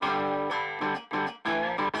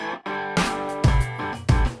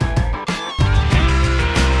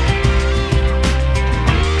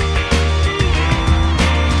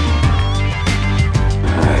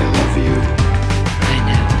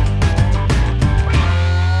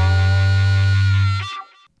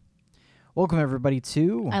Welcome, everybody,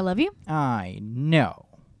 to I Love You. I Know.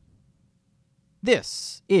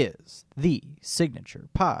 This is the signature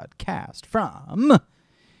podcast from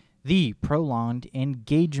The Prolonged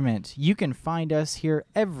Engagement. You can find us here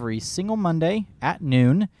every single Monday at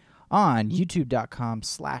noon on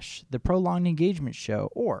youtube.com/The Prolonged Engagement Show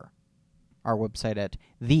or our website at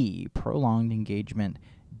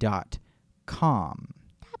theprolongedengagement.com.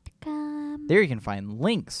 There you can find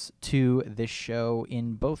links to this show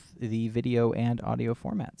in both the video and audio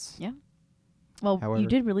formats. Yeah. Well, However, you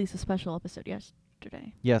did release a special episode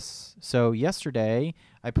yesterday. Yes. So yesterday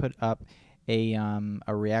I put up a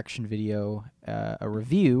reaction video, a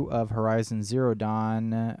review of Horizon Zero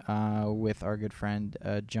Dawn with our good friend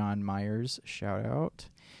John Myers. Shout out.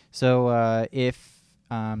 So if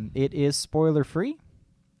it is spoiler free.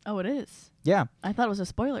 Oh, it is? Yeah. I thought it was a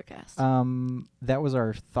spoiler cast. That was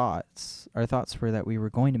our thoughts. Our thoughts were that we were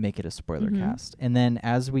going to make it a spoiler cast. And then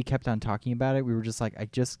as we kept on talking about it, we were just like, I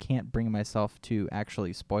just can't bring myself to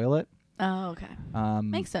actually spoil it. Oh, okay.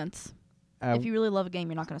 Makes sense. If you really love a game,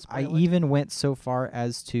 you're not going to spoil I it. even went so far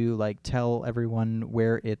as to like tell everyone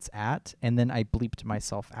where it's at, and then I bleeped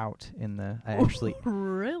myself out in the. I actually.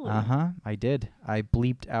 Really? I did. I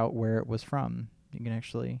bleeped out where it was from. You can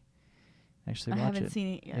actually watch it. I haven't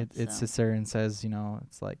seen it yet. It sits there and says,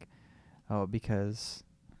 it's like, oh, because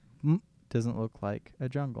doesn't look like a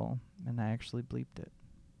jungle, and I actually bleeped it.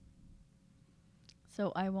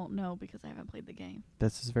 So I won't know because I haven't played the game.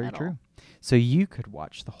 This is very At true. all. So you could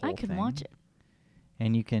watch the whole thing. I can watch it.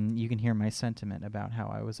 And you can hear my sentiment about how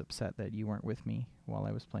I was upset that you weren't with me while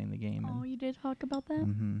I was playing the game. Oh, you did talk about that?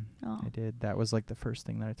 Mm-hmm. Oh. I did. That was like the first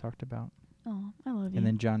thing that I talked about. Oh, I love you. And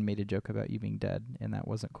then John made a joke about you being dead, and that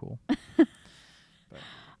wasn't cool.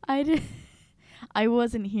 I did. I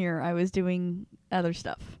wasn't here. I was doing other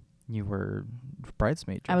stuff. You were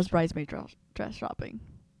bridesmaid dress. I was bridesmaid dress shopping,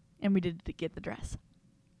 and we did get the dress.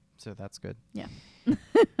 So that's good. Yeah.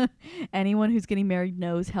 Anyone who's getting married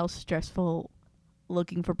knows how stressful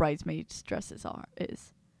looking for bridesmaids dresses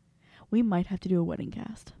is. We might have to do a wedding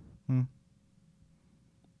cast.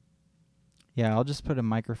 Yeah, I'll just put a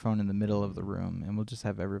microphone in the middle of the room, and we'll just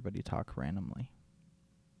have everybody talk randomly.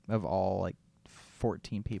 Of all, like,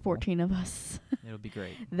 14 people. 14 of us. It'll be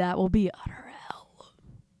great. That will be utter hell.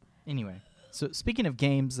 Anyway, so speaking of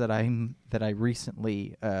games that I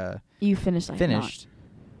recently You finished. finished.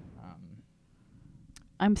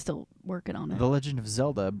 I'm still working on it. The Legend of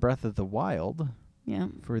Zelda: Breath of the Wild. Yeah.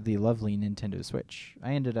 For the lovely Nintendo Switch.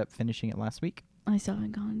 I ended up finishing it last week. I still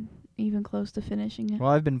haven't gone even close to finishing it.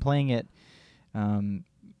 Well, I've been playing it.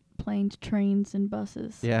 Planes, trains, and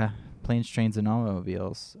buses. Yeah, planes, trains, and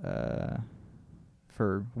automobiles.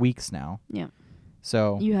 For weeks now. Yeah.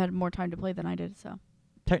 So you had more time to play than I did, so.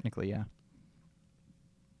 Technically, yeah.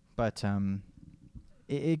 But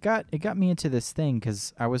it got me into this thing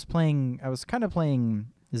because I was kind of playing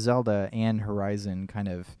Zelda and Horizon kind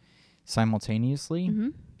of simultaneously. Mm-hmm.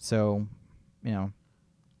 So,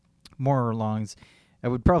 more longs. I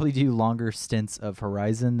would probably do longer stints of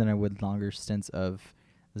Horizon than I would longer stints of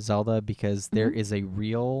Zelda because there is a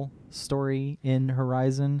real story in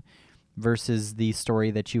Horizon versus the story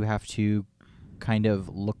that you have to kind of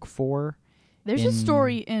look for. There's a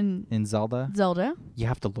story in Zelda. Zelda? You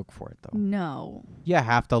have to look for it though. No. You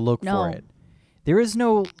have to look for it. There is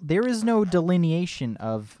no delineation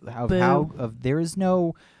of there is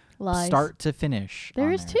no Lies. Start to finish.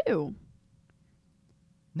 There is too.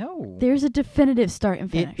 No. There's a definitive start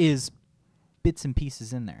and finish. It is bits and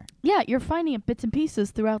pieces in there. Yeah, you're finding it bits and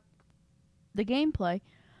pieces throughout the gameplay,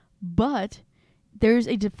 but there's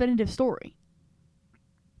a definitive story.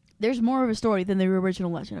 There's more of a story than the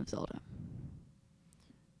original Legend of Zelda.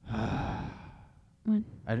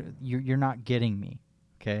 You're not getting me,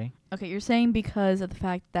 okay? Okay, you're saying because of the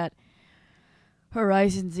fact that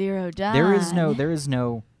Horizon Zero Dawn. There is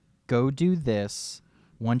no go do this.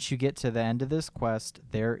 Once you get to the end of this quest,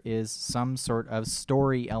 there is some sort of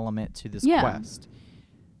story element to this quest.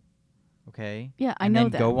 Okay? Yeah, I know that.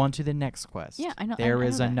 And then go on to the next quest. Yeah, I know. There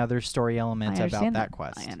is that. another story element about that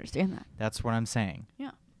quest. I understand that. That's what I'm saying.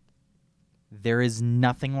 Yeah. There is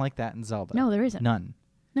nothing like that in Zelda. No, there isn't. None.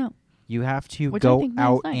 No. You have to Which go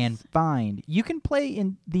out and find. You can play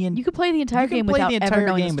You could play the entire game without ever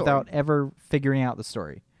knowing the story. Without ever figuring out the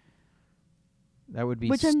story. That would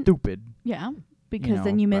be stupid. Yeah, because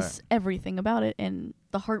then you miss everything about it and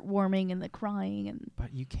the heartwarming and the crying and.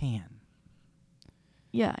 But you can.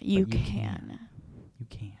 Yeah, you can. You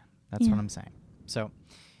can. That's what I'm saying. So,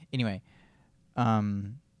 anyway,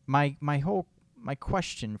 my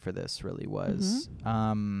question for this really was,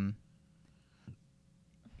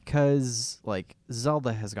 because like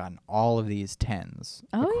Zelda has gotten all of these 10s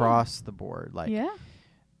Oh, yeah. across the board, like yeah.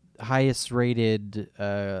 highest rated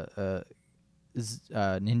Nintendo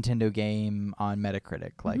game on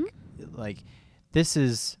Metacritic. Like this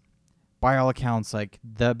is by all accounts like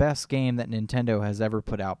the best game that Nintendo has ever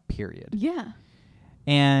put out, period. Yeah.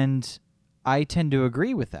 And I tend to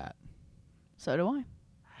agree with that. So do I.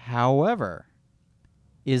 However,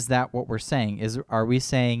 is that what we're saying? Are we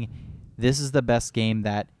saying this is the best game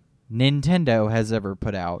that Nintendo has ever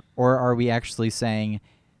put out, or are we actually saying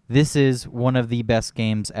this is one of the best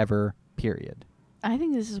games ever, period? I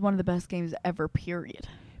think this is one of the best games ever, period.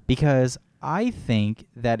 Because I think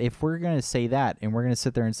that if we're going to say that and we're going to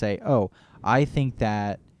sit there and say, oh, I think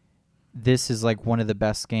that this is like one of the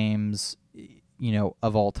best games,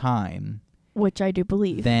 of all time, Which I do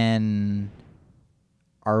believe. then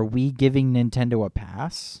are we giving Nintendo a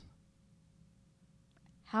pass?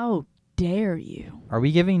 How dare you? Are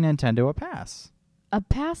we giving Nintendo a pass? A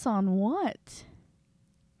pass on what?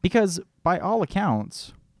 Because by all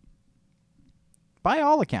accounts,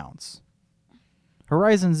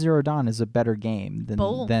 Horizon Zero Dawn is a better game than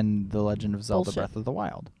The Legend of Zelda Bullshit. Breath of the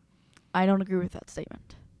Wild. I don't agree with that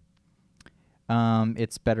statement.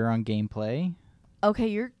 It's better on gameplay. Okay,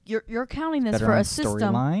 you're counting this Better for on a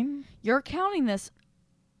system. storyline. You're counting this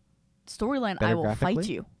storyline. Better I will fight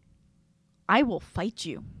graphically? you. I will fight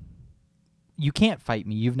you. You can't fight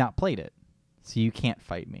me. You've not played it, so you can't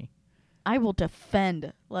fight me. I will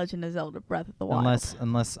defend Legend of Zelda Breath of the Wild.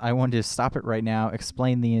 Unless I want to stop it right now,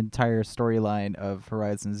 explain the entire storyline of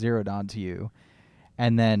Horizon Zero Dawn to you,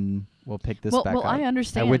 and then we'll pick this back up. Well, I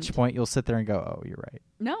understand. At which point you'll sit there and go, "Oh, you're right."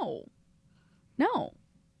 No.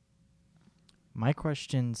 My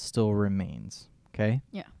question still remains, okay?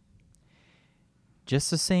 Yeah. Just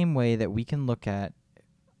the same way that we can look at...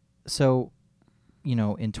 So,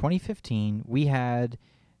 in 2015, we had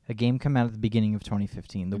a game come out at the beginning of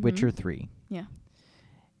 2015, The Witcher 3. Yeah.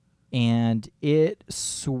 And it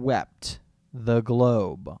swept the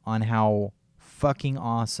globe on how fucking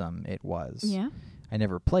awesome it was. Yeah. I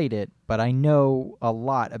never played it, but I know a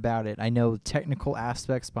lot about it. I know technical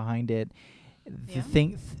aspects behind it. Yeah.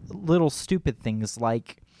 Little stupid things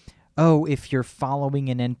like, oh, if you're following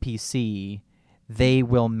an NPC, they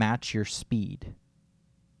will match your speed.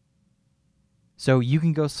 So you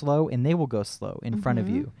can go slow and they will go slow in front of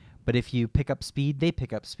you. But if you pick up speed, they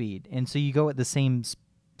pick up speed. And so you go at the same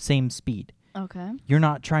speed. Okay. You're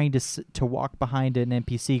not trying to walk behind an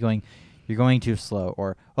NPC going, you're going too slow,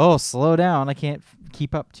 or, oh, slow down, I can't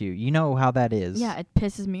keep up to you. You know how that is. Yeah, it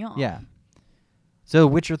pisses me off. Yeah. So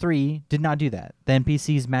Witcher 3 did not do that. The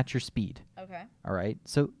NPCs match your speed. Okay. All right?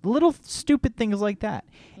 So little stupid things like that.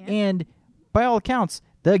 Yeah. And by all accounts,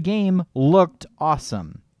 the game looked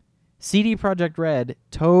awesome. CD Projekt Red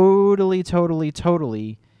totally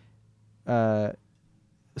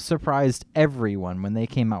surprised everyone when they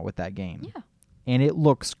came out with that game. Yeah. And it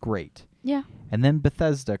looks great. Yeah. And then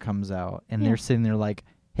Bethesda comes out, and Yeah. they're sitting there like,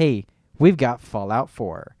 hey, we've got Fallout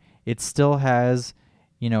 4. It still has,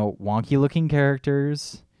 wonky-looking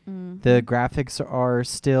characters. Mm-hmm. The graphics are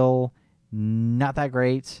still not that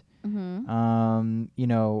great. Mm-hmm.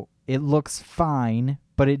 It looks fine,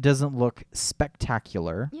 but it doesn't look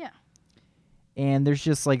spectacular. Yeah. And there's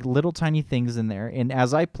just like little tiny things in there. And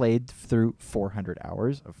as I played through 400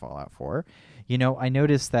 hours of Fallout 4, I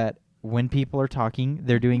noticed that when people are talking,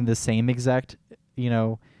 they're doing the same exact,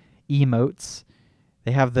 emotes.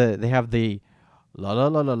 They have the la la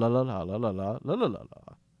la la la la la la la la la la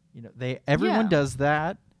la. Everyone Yeah. does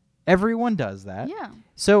that. Everyone does that. Yeah.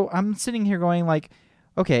 So I'm sitting here going like,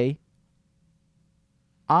 okay,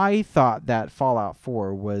 I thought that Fallout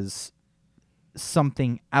 4 was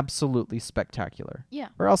something absolutely spectacular. Yeah.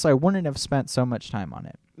 Or else I wouldn't have spent so much time on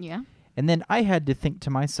it. Yeah. And then I had to think to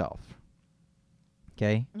myself,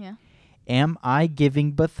 okay, Yeah. am I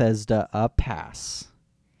giving Bethesda a pass?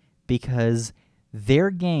 Because their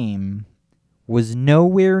game was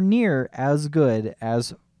nowhere near as good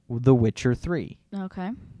as The Witcher 3.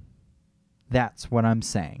 Okay. That's what I'm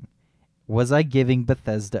saying. Was I giving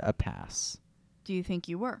Bethesda a pass? Do you think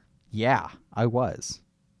you were? Yeah, I was.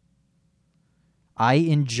 I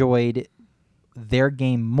enjoyed their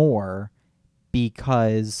game more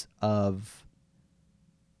because of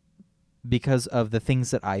the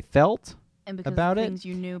things that I felt And because about of it things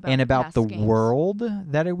you knew about and the about past the games. world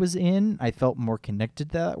that it was in. I felt more connected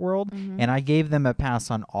to that world, Mhm. and I gave them a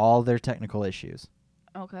pass on all their technical issues.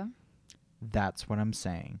 Okay. That's what I'm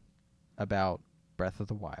saying about Breath of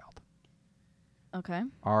the Wild. Okay.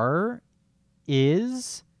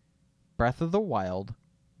 Is Breath of the Wild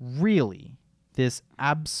really this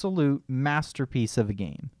absolute masterpiece of a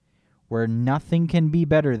game where nothing can be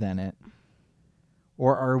better than it?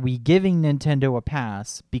 Or are we giving Nintendo a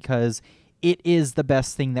pass because it is the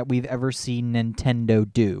best thing that we've ever seen Nintendo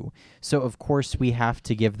do? So, of course, we have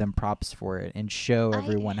to give them props for it and show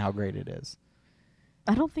everyone how great it is.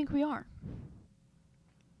 I don't think we are.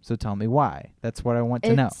 So tell me why. That's what I want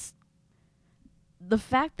to know. The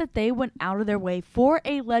fact that they went out of their way for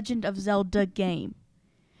a Legend of Zelda game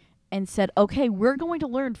and said, okay, we're going to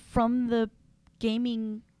learn from the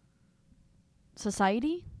gaming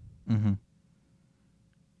society Mm-hmm.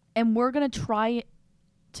 and we're going to try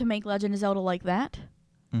to make Legend of Zelda like that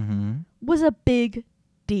Mm-hmm. was a big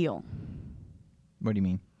deal. What do you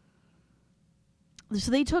mean? So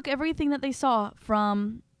they took everything that they saw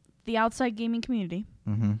from the outside gaming community,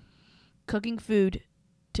 Mm-hmm. cooking food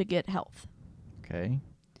to get health, Okay.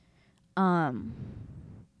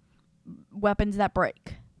 weapons that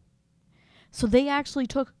break. So they actually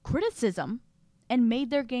took criticism and made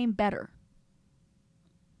their game better,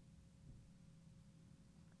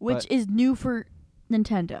 which But- is new for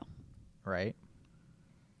Nintendo. Right.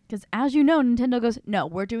 Because as you know, Nintendo goes, no,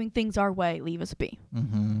 we're doing things our way, leave us be.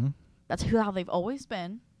 Mm-hmm. That's how they've always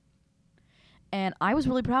been. And I was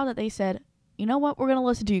really proud that they said, you know what, we're going to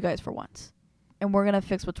listen to you guys for once. And we're going to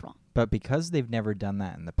fix what's wrong. But because they've never done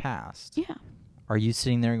that in the past, Yeah. are you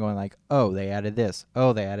sitting there going like, oh, they added this.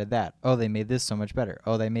 Oh, they added that. Oh, they made this so much better.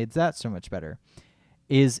 Oh, they made that so much better.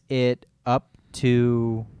 Is it up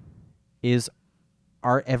to, is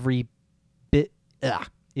every bit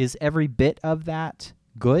of that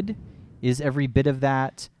good? Is every bit of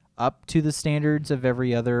that up to the standards of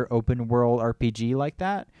every other open world RPG like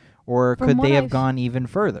that? Or From could what they have I've- gone even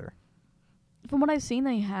further? From what I've seen,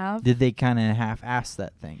 they have. Did they kind of half-ass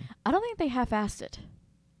that thing? I don't think they half-assed it.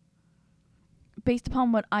 Based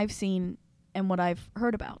upon what I've seen and what I've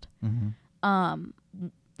heard about. Mm-hmm.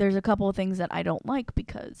 There's a couple of things that I don't like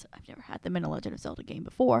because I've never had them in a Legend of Zelda game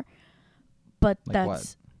before. But Like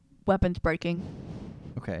that's weapons breaking.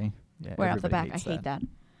 Okay. Yeah, Right off the everybody back, I hates hate that.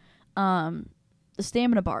 The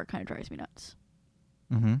stamina bar kind of drives me nuts.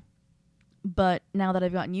 Mm-hmm. But now that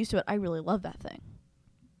I've gotten used to it, I really love that thing.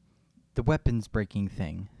 The weapons breaking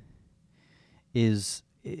thing it's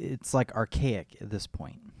like archaic at this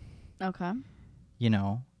point. Okay. You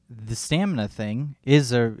know, the stamina thing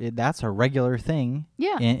that's a regular thing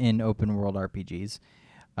Yeah. in open world RPGs.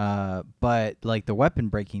 But like the weapon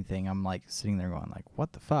breaking thing, I'm like sitting there going like,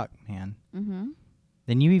 what the fuck, man? Mm-hmm.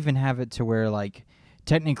 Then you even have it to where like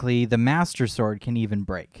technically the Master Sword can even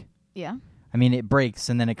break. Yeah. I mean, it breaks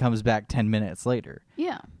and then it comes back 10 minutes later.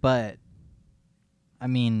 Yeah. But, I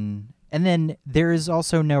mean, and then there is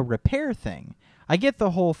also no repair thing. I get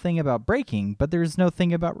the whole thing about breaking, but there's no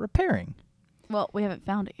thing about repairing. Well, we haven't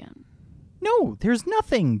found it yet. No, there's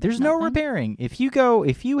nothing. There's no Nothing? repairing. If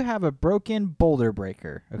you have a broken boulder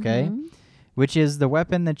breaker, okay, Mhm. which is the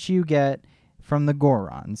weapon that you get from the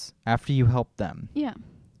Gorons after you help them Yeah.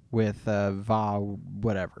 with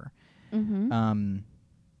whatever. Mm-hmm.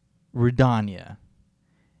 Rudania.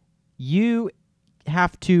 You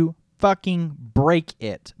have to fucking break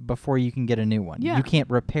it before you can get a new one. Yeah. You can't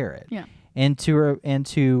repair it. Yeah. And to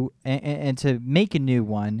make a new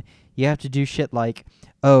one, you have to do shit like,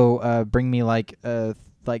 bring me like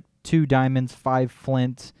 2 diamonds, 5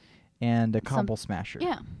 flint, and a cobble smasher.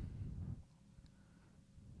 Yeah.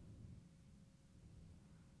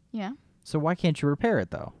 Yeah. So why can't you repair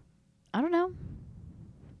it though? I don't know.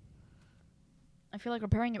 I feel like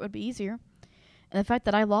repairing it would be easier. And the fact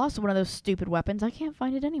that I lost one of those stupid weapons, I can't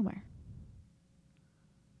find it anywhere.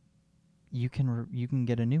 You can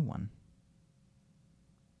get a new one.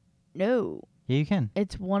 No. Yeah, you can.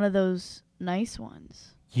 It's one of those nice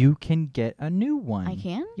ones. You can get a new one. I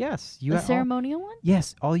can? Yes, The ceremonial one?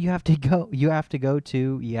 Yes, all you have to go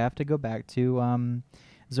back to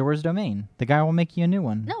Zora's Domain. The guy will make you a new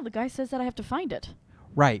one. No, the guy says that I have to find it.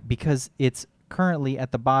 Right, because it's currently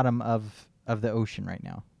at the bottom of the ocean right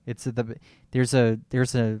now. It's at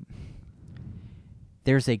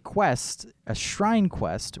there's a quest, a shrine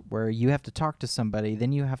quest where you have to talk to somebody,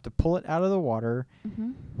 then you have to pull it out of the water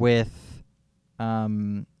Mm-hmm. with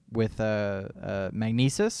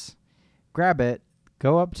magnesis, grab it,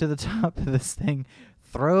 go up to the top of this thing,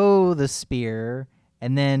 throw the spear,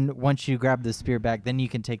 and then once you grab the spear back, then you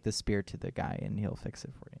can take the spear to the guy and he'll fix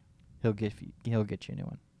it for you. He'll get you a new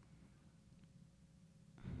one.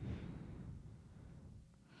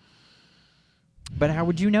 But how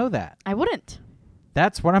would you know that? I wouldn't.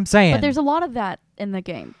 That's what I'm saying. But there's a lot of that in the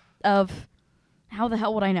game. Of how the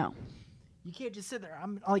hell would I know? You can't just sit there.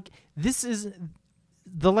 I'm like, this is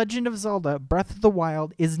The Legend of Zelda Breath of the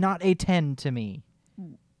Wild is not a 10 to me.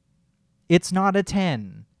 It's not a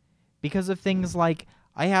 10 because of things like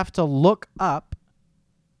I have to look up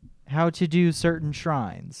how to do certain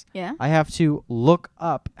shrines. Yeah. I have to look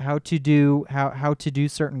up how to do how to do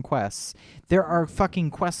certain quests. There are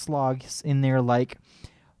fucking quest logs in there like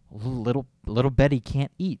little Betty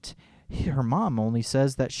can't eat. Her mom only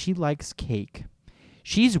says that she likes cake.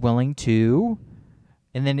 She's willing to,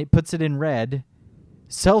 and then it puts it in red,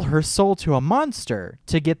 sell her soul to a monster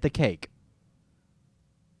to get the cake.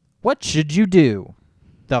 What should you do?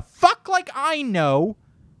 The fuck like I know.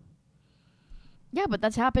 Yeah, but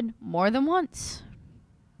that's happened more than once.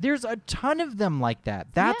 There's a ton of them like that.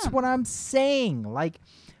 That's Yeah. what I'm saying. Like,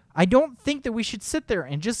 I don't think that we should sit there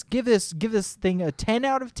and just give this thing a 10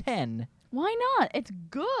 out of 10. Why not? It's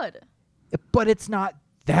good. But it's not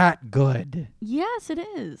that good. Yes, it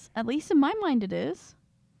is. At least in my mind, it is.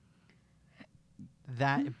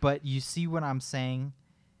 But you see what I'm saying?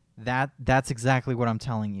 That's exactly what I'm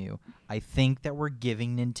telling you. I think that we're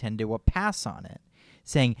giving Nintendo a pass on it.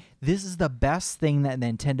 Saying this is the best thing that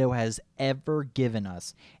Nintendo has ever given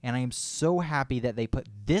us. And I am so happy that they put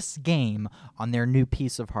this game on their new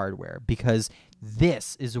piece of hardware, because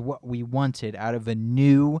this is what we wanted out of a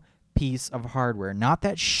new piece of hardware. Not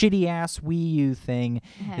that shitty ass Wii U thing.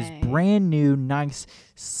 Hey. This brand new, nice,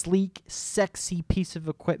 sleek, sexy piece of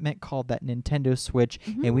equipment called that Nintendo Switch.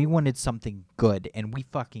 And we wanted something good, and we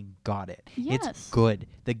fucking got it. Yes. It's good.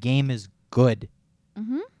 The game is good.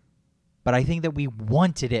 Mm-hmm. But I think that we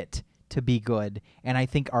wanted it to be good, and I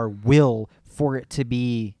think our will for it to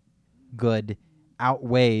be good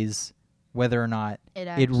outweighs whether or not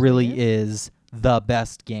it really is the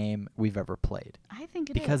best game we've ever played. I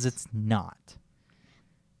think it because is. it's not.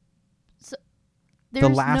 So,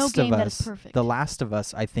 there's no game that is perfect. The Last of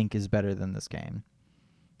Us, I think, is better than this game.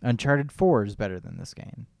 Uncharted 4 is better than this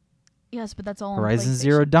game. Yes, but that's all Horizon on PlayStation.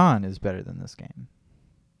 Zero Dawn is better than this game.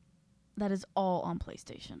 That is all on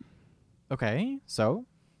PlayStation. Okay, so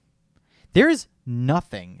there is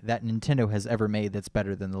nothing that Nintendo has ever made that's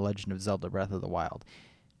better than The Legend of Zelda Breath of the Wild.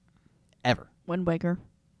 Ever. Wind Waker.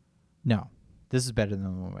 No. This is better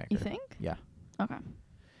than Wind Waker. You think? Yeah. Okay.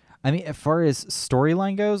 I mean, as far as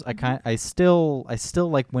storyline goes, I still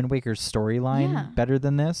like Wind Waker's storyline better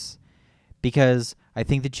than this, because I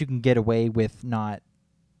think that you can get away with not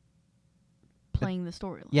playing the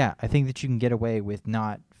storyline. Yeah, I think that you can get away with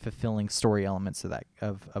not fulfilling story elements of that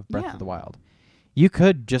of Breath of the Wild. You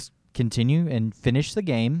could just continue and finish the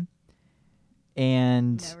game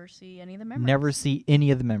and never see any of the memories. Never see any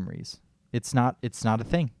of the memories. It's not a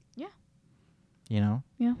thing. Yeah. You know?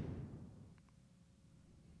 Yeah.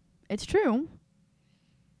 It's true.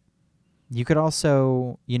 You could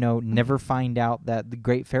also, never find out that the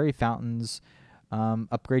Great Fairy Fountains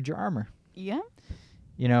upgrade your armor. Yeah.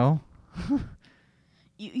 You know?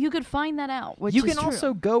 You could find that out, which you is can true.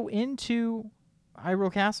 also go into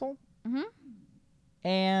Hyrule Castle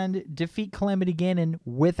and defeat Calamity Ganon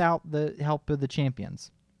without the help of the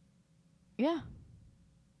champions. Yeah.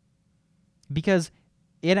 Because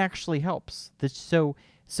it actually helps.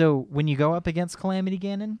 So when you go up against Calamity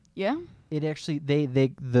Ganon, it actually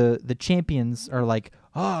the champions are like,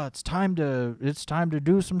 "Oh, it's time to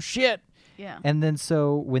do some shit." Yeah. And then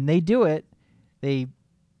so when they do it, they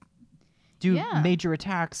do major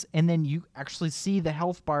attacks, and then you actually see the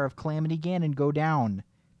health bar of Calamity Ganon go down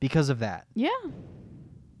because of that. Yeah.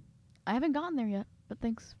 I haven't gotten there yet, but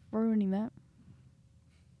thanks for ruining that.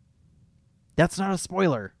 That's not a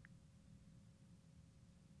spoiler.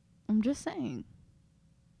 I'm just saying.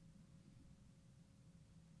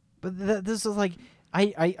 But this is like,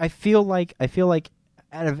 I feel like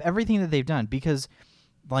out of everything that they've done, because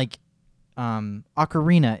like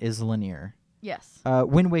Ocarina is linear. Yes.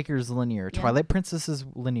 Wind Waker is linear. Yeah. Twilight Princess is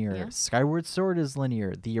linear. Yeah. Skyward Sword is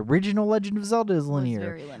linear. The original Legend of Zelda is linear.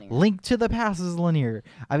 Very linear. Link to the Past is linear.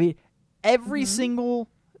 I mean, every single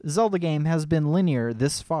Zelda game has been linear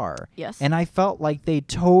this far. Yes. And I felt like they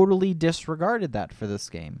totally disregarded that for this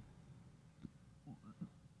game.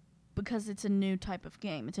 Because it's a new type of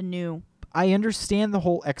game. It's a new... I understand the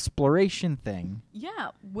whole exploration thing.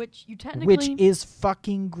 Yeah, which you technically... Which is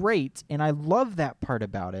fucking great, and I love that part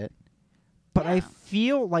about it. But I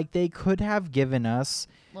feel like they could have given us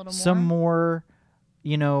some more,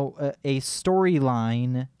 a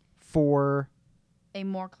storyline for... A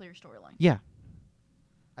more clear storyline. Yeah.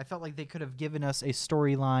 I felt like they could have given us a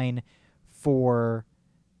storyline for,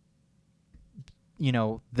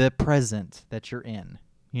 the present that you're in.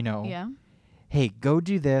 Yeah. Hey, go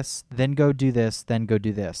do this, then go do this, then go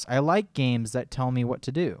do this. I like games that tell me what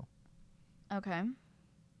to do. Okay.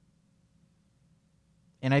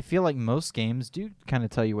 And I feel like most games do kind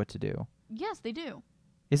of tell you what to do. Yes, they do.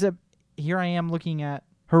 Here I am looking at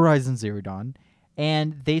Horizon Zero Dawn,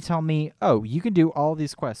 and they tell me, "Oh, you can do all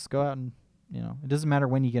these quests. Go out and, it doesn't matter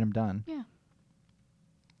when you get them done." Yeah.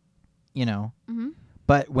 Mm-hmm.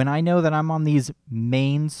 But when I know that I'm on these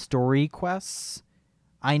main story quests,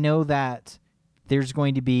 I know that there's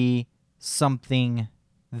going to be something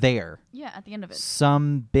there. Yeah, at the end of it.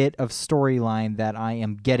 Some bit of storyline that I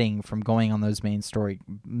am getting from going on those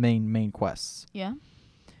main quests. Yeah.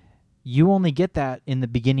 You only get that in the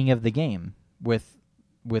beginning of the game with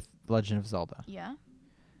Legend of Zelda. Yeah.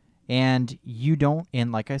 And you don't,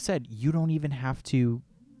 and like I said, you don't even have to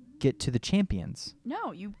get to the champions.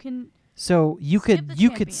 No, you can. So you skip the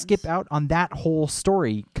could skip out on that whole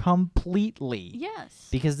story completely. Yes.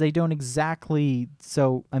 Because they don't exactly.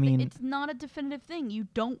 So I mean, it's not a definitive thing. You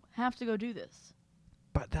don't have to go do this.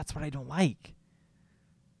 But that's what I don't like.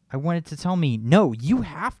 I wanted to tell me, no, you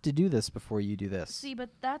have to do this before you do this. See, but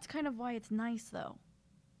that's kind of why it's nice, though.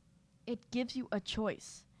 It gives you a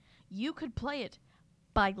choice. You could play it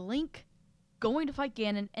by Link going to fight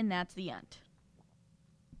Ganon, and that's the end.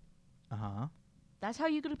 Uh-huh. That's how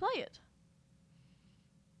you could play it.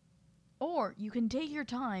 Or you can take your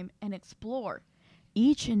time and explore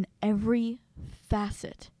each and every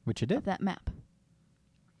facet Which you did. of that map.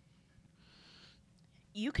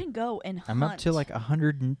 You can go and hunt. I'm up to like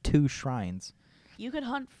 102 shrines. You could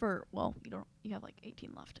hunt for, well, you have like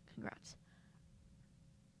 18 left. Congrats.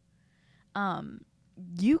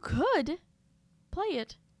 You could play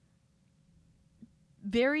it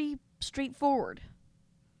very straightforward.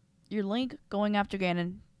 You're Link going after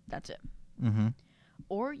Ganon, that's it. Mm-hmm.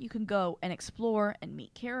 Or you can go and explore and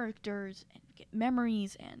meet characters and get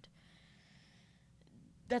memories, and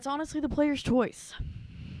that's honestly the player's choice.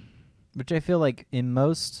 Which I feel like in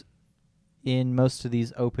most of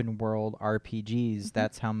these open world RPGs,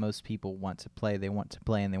 that's how most people want to play. They want to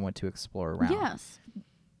play and they want to explore around. Yes.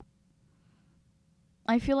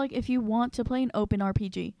 I feel like if you want to play an open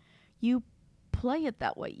RPG, you play it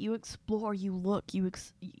that way. You explore, you look, you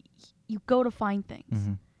go to find things.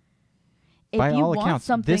 Mm-hmm. If By you all want accounts,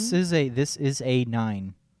 something, this is a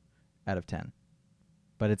 9 out of 10.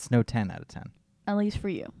 But it's no 10 out of 10. at least for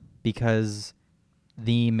you. Because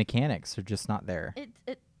the mechanics are just not there.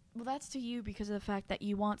 Well, that's to you because of the fact that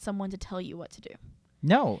you want someone to tell you what to do.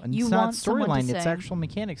 No, and You it's not want someone to storyline, it's say- actual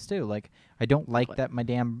mechanics too. Like, I don't like What? that my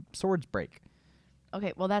damn swords break.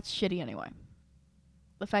 Okay, well, that's shitty anyway.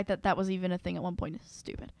 The fact that that was even a thing at one point is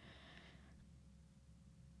stupid.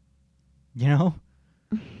 You know?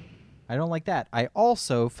 I don't like that. I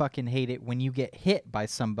also fucking hate it when you get hit by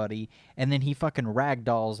somebody and then he fucking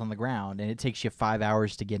ragdolls on the ground and it takes you 5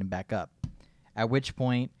 hours to get him back up. At which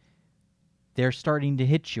point, they're starting to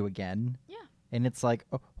hit you again. Yeah. And it's like,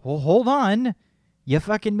 oh, well, hold on. You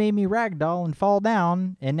fucking made me ragdoll and fall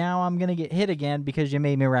down, and now I'm going to get hit again because you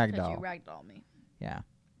made me Because ragdoll. you ragdoll me. Yeah.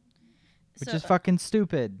 Which So, is fucking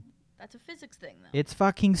stupid. That's a physics thing, though. It's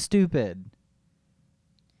fucking stupid.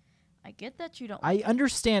 I get that you don't. I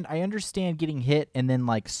understand getting hit and then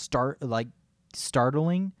startling,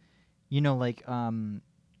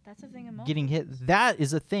 That's a thing in most. getting hit. That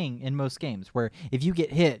is a thing in most games where if you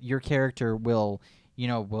get hit, your character will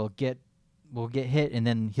get hit and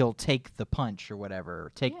then he'll take the punch or whatever,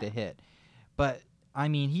 or take the hit. But I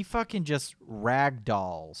mean, he fucking just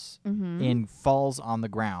ragdolls and falls on the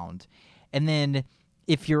ground. And then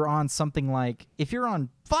if you're on if you're on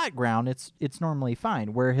flat ground, it's normally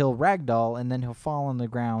fine, where he'll ragdoll and then he'll fall on the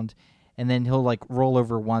ground and then he'll like roll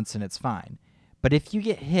over once and it's fine. But if you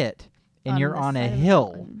get hit and you're the on a side of the hill,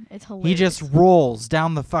 mountain, it's he hilarious. just rolls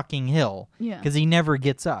down the fucking hill Yeah. because he never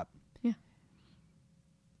gets up. Yeah.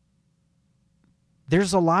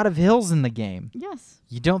 There's a lot of hills in the game. Yes.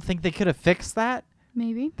 You don't think they could have fixed that?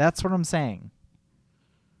 Maybe. That's what I'm saying.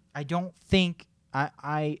 I don't think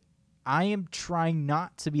I am trying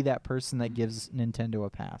not to be that person that gives Nintendo a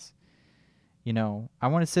pass. I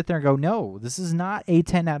want to sit there and go, no, this is not a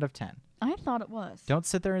 10 out of 10. I thought it was. Don't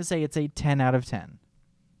sit there and say it's a 10 out of 10.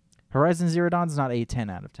 Horizon Zero Dawn is not a 10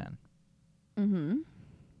 out of 10. Mm-hmm.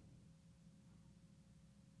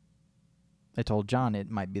 I told John it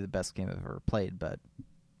might be the best game I've ever played, but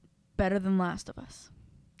Better than Last of Us.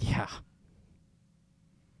 yeah.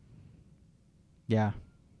 Yeah.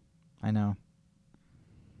 I know.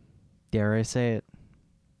 Dare I say it?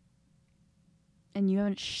 And you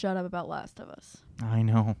haven't shut up about Last of Us. I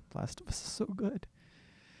know. Last of Us is so good.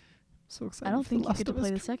 I'm so excited. I don't for think the you Last get to of Us play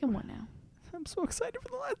the 2. second one now. I'm so excited for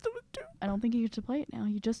the Last of Us 2. I don't think you get to play it now.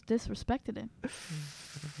 You just disrespected it.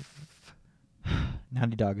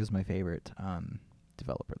 Naughty Dog is my favorite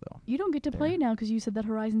developer, though. You don't get to play There. it now because you said that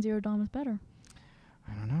Horizon Zero Dawn was better.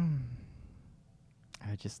 I don't know.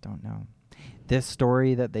 I just don't know. This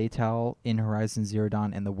story that they tell in Horizon Zero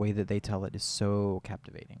Dawn and the way that they tell it is so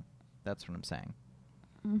captivating. That's what I'm saying.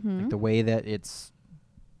 Mm-hmm. Like the way that it's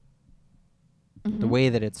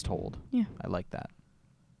told. Yeah. I like that.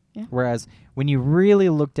 Yeah. Whereas when you really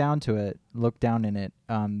look down in it,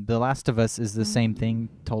 The Last of Us is the same thing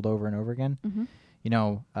told over and over again. Mm-hmm. You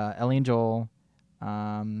know, Ellie and Joel,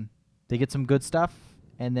 they get some good stuff,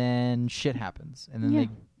 and then shit happens, and then Yeah. they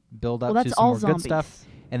build up Well, to that's some all more zombies. good stuff,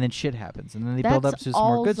 and then shit happens, and then they build up to some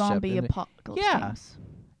all more good stuff. zombie and apocalypse Yeah. games.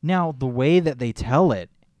 now, the way that they tell it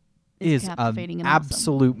It's is an captivating and awesome.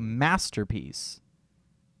 absolute masterpiece.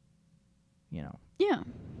 You know. Yeah.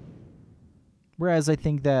 Whereas I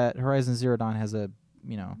think that Horizon Zero Dawn has a,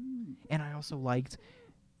 you know, and I also liked,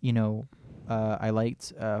 you know,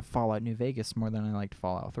 Fallout New Vegas more than I liked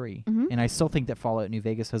Fallout 3. Mhm. And I still think that Fallout New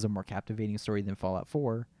Vegas has a more captivating story than Fallout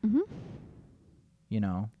 4, Mm-hmm. you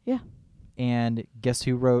know. Yeah. And guess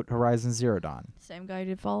who wrote Horizon Zero Dawn? Same guy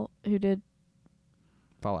who did.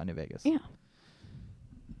 Fallout New Vegas. Yeah.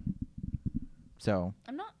 So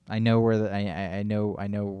I'm not. I know where I know,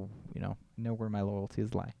 you know where my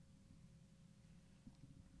loyalties lie.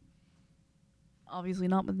 Obviously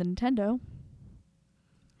not with Nintendo.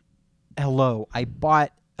 Hello, I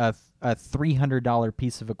bought a $300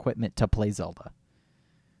 piece of equipment to play Zelda.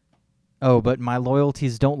 Oh, but my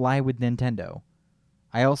loyalties don't lie with Nintendo.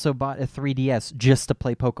 I also bought a 3DS just to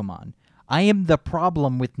play Pokemon. I am the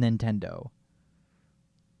problem with Nintendo.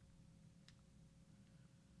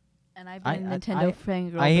 And I've been a Nintendo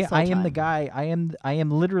fangirl this whole I am time. the guy. I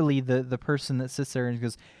am literally the person that sits there and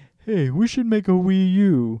goes, "Hey, we should make a Wii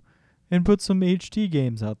U and put some HD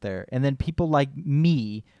games out there." And then people like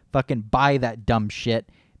me fucking buy that dumb shit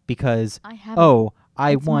because I have.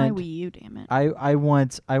 I it's want my Wii U, damn it. I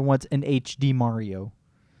want an HD Mario.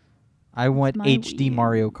 I want my HD Wii U.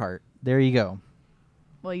 Mario Kart. There you go.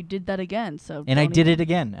 Well, you did that again, so. And I don't did even- it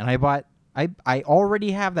again. And I bought. I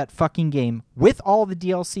already have that fucking game with all the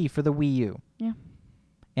DLC for the Wii U. Yeah.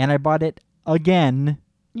 And I bought it again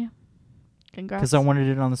Congrats. because I wanted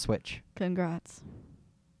it on the Switch. Congrats.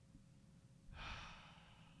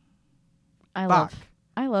 I Fuck.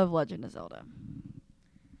 love Legend of Zelda.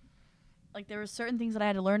 Like, there were certain things that I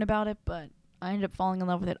had to learn about it, but I ended up falling in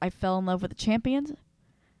love with it. I fell in love with the champions.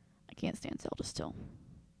 I can't stand Zelda still.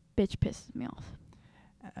 Bitch pisses me off.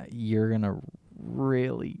 You're gonna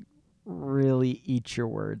really, really eat your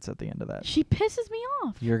words at the end of that. She pisses me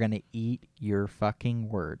off. You're gonna eat your fucking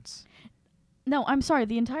words. No, I'm sorry.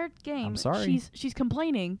 The entire game, I'm sorry. she's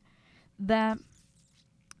complaining that.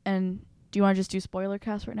 And do you want to just do spoiler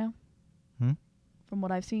cast right now? From what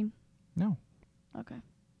I've seen. No, Okay.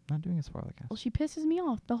 not doing a spoiler cast. Well, she pisses me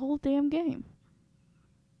off the whole damn game.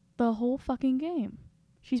 The whole fucking game.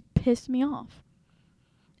 She's pissed me off.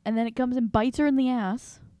 And then it comes and bites her in the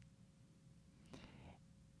ass.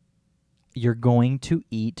 You're going to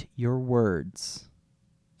eat your words.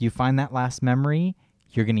 You find that last memory,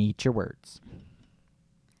 you're going to eat your words.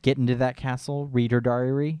 Get into that castle, read her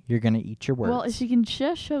diary, you're going to eat your words. Well, if she can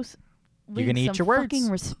just show You're Link gonna eat some your words. fucking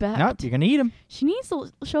respect. Nope, you're going to eat them. She needs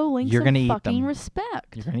to show Link You're some gonna eat fucking them.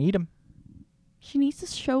 respect. You're going to eat them. She needs to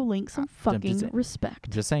show Link some I'm just fucking saying. respect.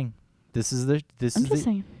 I'm just saying. This is the I'm just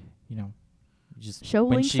saying. you know, just Show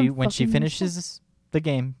when Link she some when she fucking finishes the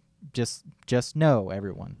game, just know,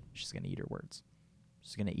 everyone, she's going to eat her words.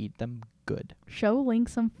 She's going to eat them good. Show Link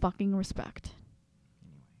some fucking respect.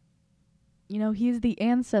 You know, he's the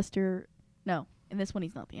ancestor. No, in this one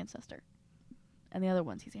he's not the ancestor. And the other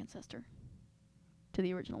ones he's ancestor to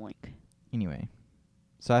the original Link. Anyway,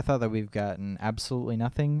 so I thought that we've gotten absolutely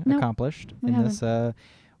nothing No, accomplished we in this.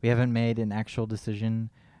 We haven't made an actual decision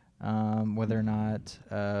whether or not.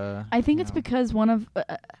 I think you it's know, because one of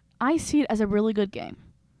I see it as a really good game.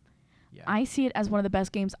 Yeah. I see it as one of the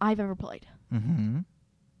best games I've ever played. Mm-hmm.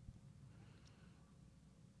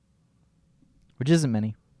 Which isn't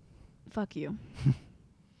many. Fuck you.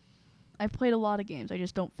 I've played a lot of games. I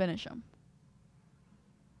just don't finish them.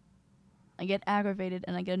 I get aggravated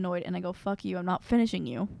and I get annoyed and I go, fuck you, I'm not finishing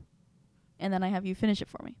you. And then I have you finish it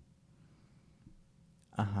for me.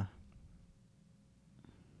 Uh-huh.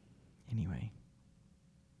 Anyway.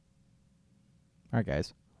 All right,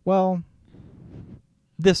 guys. Well,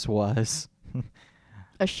 this was...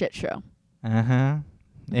 A shit show. Uh-huh.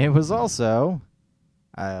 It was also...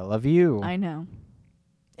 I love you. I know.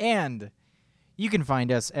 And you can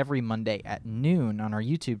find us every Monday at noon on our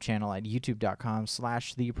YouTube channel at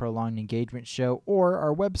youtube.com/theprolongedengagement or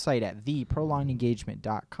our website at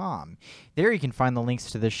theprolongedengagement.com. There you can find the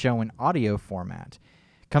links to this show in audio format.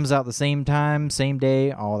 Comes out the same time, same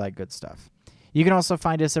day, all that good stuff. You can also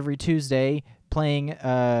find us every Tuesday playing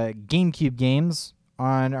GameCube games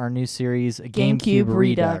on our new series, GameCube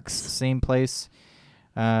Redux. Same place.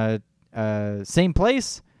 Same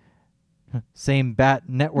place. Same bat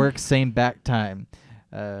network. Same back time.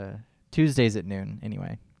 Tuesdays at noon.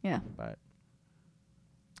 Anyway. Yeah. But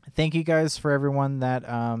thank you guys for everyone that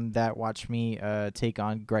that watched me take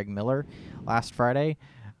on Greg Miller last Friday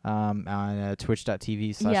on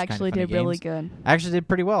twitch.tv/kindoffunnygames. He actually did really good. I actually did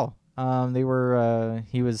pretty well.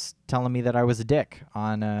 He was telling me that I was a dick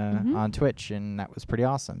on Twitch, and that was pretty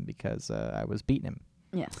awesome because I was beating him.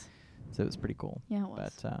 Yes. So it was pretty cool. Yeah, it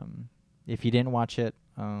was. But if you didn't watch it,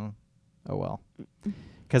 oh well.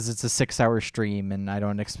 Because it's a 6-hour stream, and I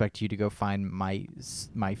don't expect you to go find my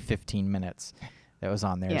 15 minutes that was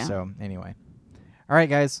on there. Yeah. So anyway. All right,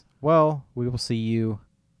 guys. Well, we will see you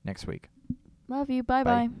next week. Love you.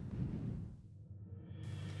 Bye-bye.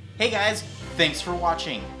 Hey, guys. Thanks for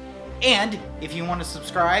watching. And if you want to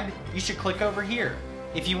subscribe, you should click over here.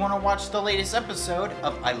 If you want to watch the latest episode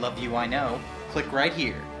of I Love You, I Know, click right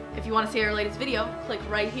here. If you want to see our latest video, click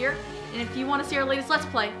right here. And if you want to see our latest Let's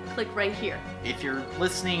Play, click right here. If you're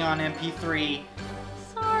listening on MP3,